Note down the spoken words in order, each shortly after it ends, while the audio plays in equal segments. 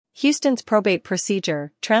Houston's probate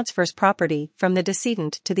procedure transfers property from the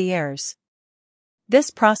decedent to the heirs.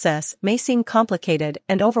 This process may seem complicated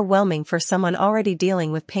and overwhelming for someone already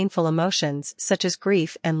dealing with painful emotions such as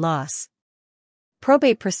grief and loss.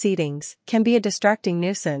 Probate proceedings can be a distracting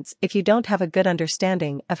nuisance if you don't have a good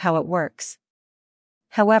understanding of how it works.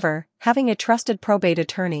 However, having a trusted probate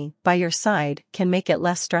attorney by your side can make it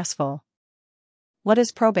less stressful. What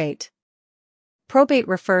is probate? Probate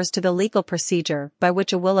refers to the legal procedure by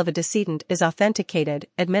which a will of a decedent is authenticated,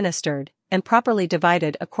 administered, and properly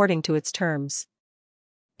divided according to its terms.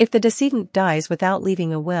 If the decedent dies without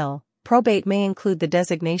leaving a will, probate may include the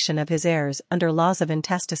designation of his heirs under laws of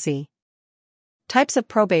intestacy. Types of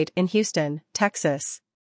probate in Houston, Texas.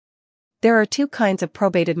 There are two kinds of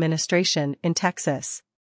probate administration in Texas.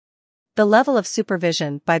 The level of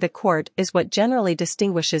supervision by the court is what generally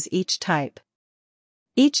distinguishes each type.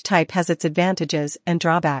 Each type has its advantages and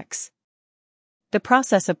drawbacks. The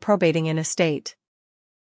process of probating an estate.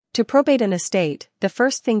 To probate an estate, the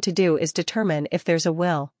first thing to do is determine if there's a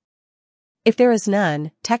will. If there is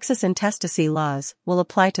none, Texas intestacy laws will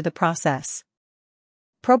apply to the process.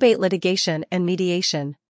 Probate litigation and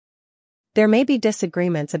mediation. There may be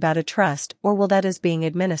disagreements about a trust or will that is being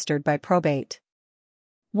administered by probate.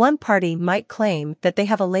 One party might claim that they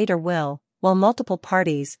have a later will, while multiple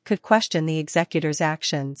parties could question the executor's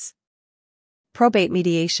actions. Probate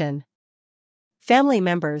mediation. Family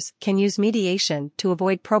members can use mediation to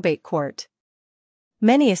avoid probate court.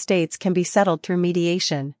 Many estates can be settled through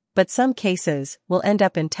mediation, but some cases will end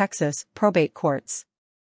up in Texas probate courts.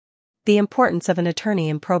 The importance of an attorney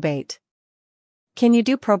in probate. Can you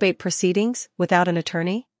do probate proceedings without an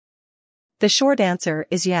attorney? The short answer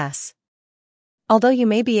is yes. Although you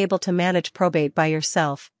may be able to manage probate by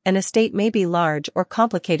yourself, an estate may be large or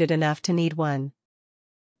complicated enough to need one.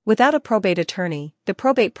 Without a probate attorney, the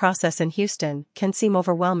probate process in Houston can seem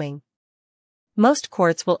overwhelming. Most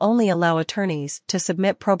courts will only allow attorneys to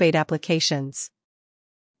submit probate applications.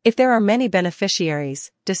 If there are many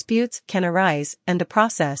beneficiaries, disputes can arise and the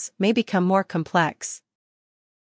process may become more complex.